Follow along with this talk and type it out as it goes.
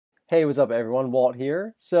Hey, what's up everyone? Walt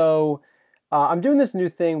here. I'm doing this new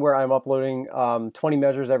thing where I'm uploading 20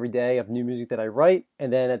 measures every day of new music that I write,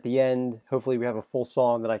 and then at the end, hopefully we have a full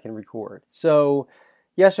song that I can record. So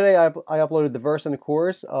yesterday I uploaded the verse and the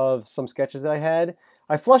chorus of some sketches that I had.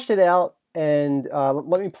 I flushed it out and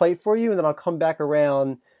let me play it for you, and then I'll come back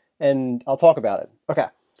around and I'll talk about it. Okay,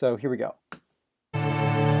 so here we go.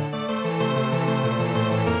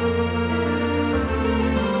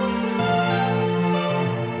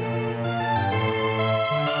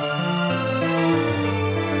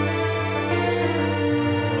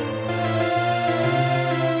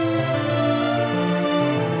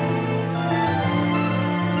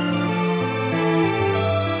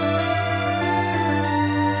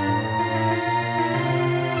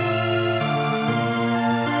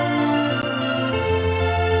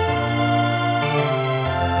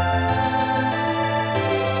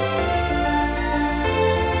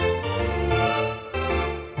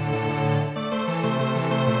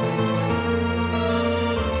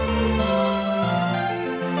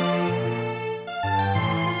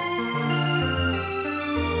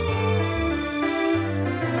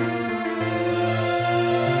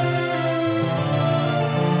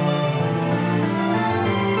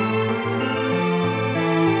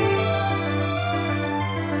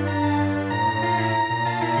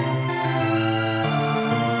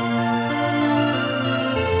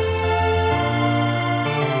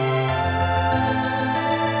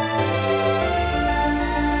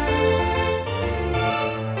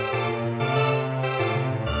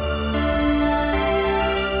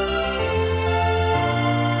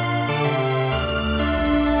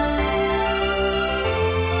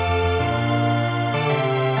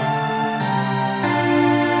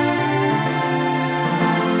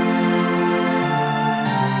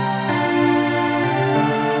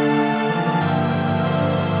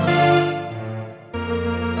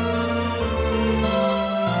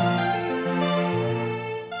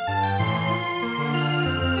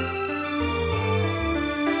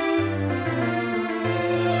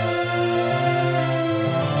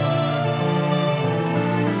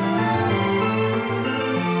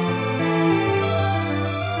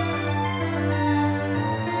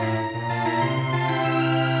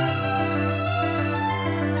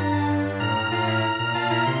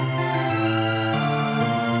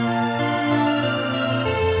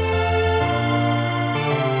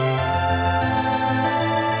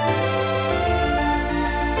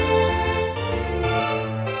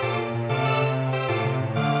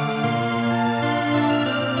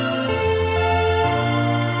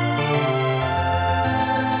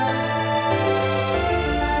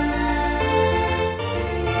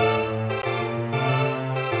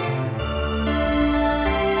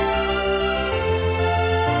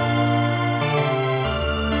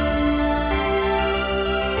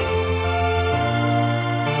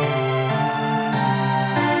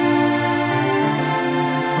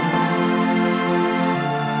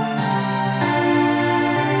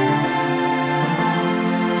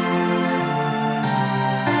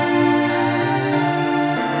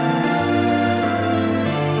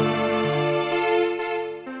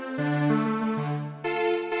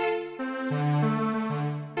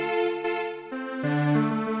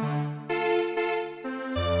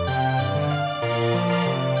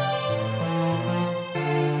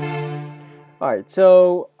 All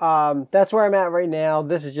right, that's where I'm at right now.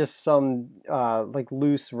 This is just some like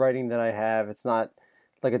loose writing that I have. It's not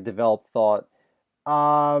like a developed thought.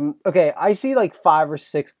 Okay, I see like 5 or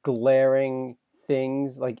 6 glaring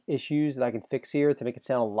things, like issues that I can fix here to make it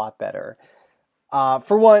sound a lot better.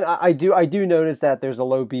 For one, I do notice that there's a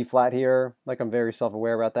low B flat here. Like I'm very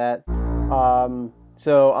self-aware about that.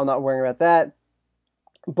 So I'm not worrying about that.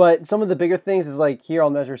 But some of the bigger things is like here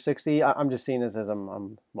on measure 60. I'm just seeing this as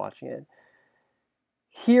I'm watching it.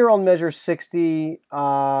 Here on measure 60,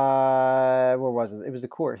 where was it? It was the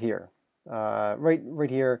chord here, right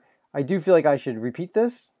here. I do feel like I should repeat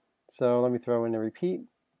this. So let me throw in a repeat.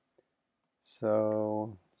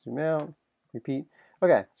 So zoom out, repeat.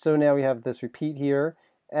 Okay, so now we have this repeat here.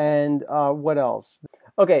 And what else?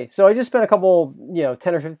 Okay, so I just spent a couple,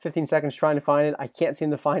 10 or 15 seconds trying to find it. I can't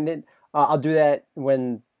seem to find it. I'll do that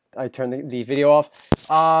when I turn the video off.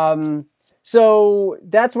 So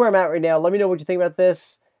that's where I'm at right now. Let me know what you think about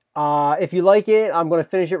this. If you like it, I'm going to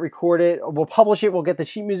finish it, record it. We'll publish it. We'll get the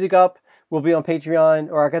sheet music up. We'll be on Patreon,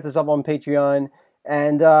 or I'll get this up on Patreon.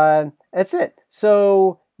 And that's it.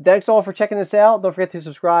 So thanks all for checking this out. Don't forget to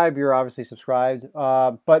subscribe. You're obviously subscribed.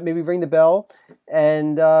 But maybe ring the bell.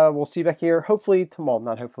 And we'll see you back here. Hopefully tomorrow.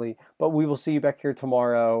 Not hopefully. But we will see you back here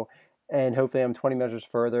tomorrow. And hopefully I'm 20 measures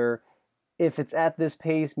further. If it's at this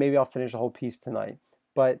pace, maybe I'll finish the whole piece tonight.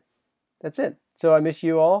 But that's it. So I miss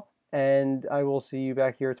you all, and I will see you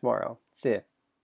back here tomorrow. See ya.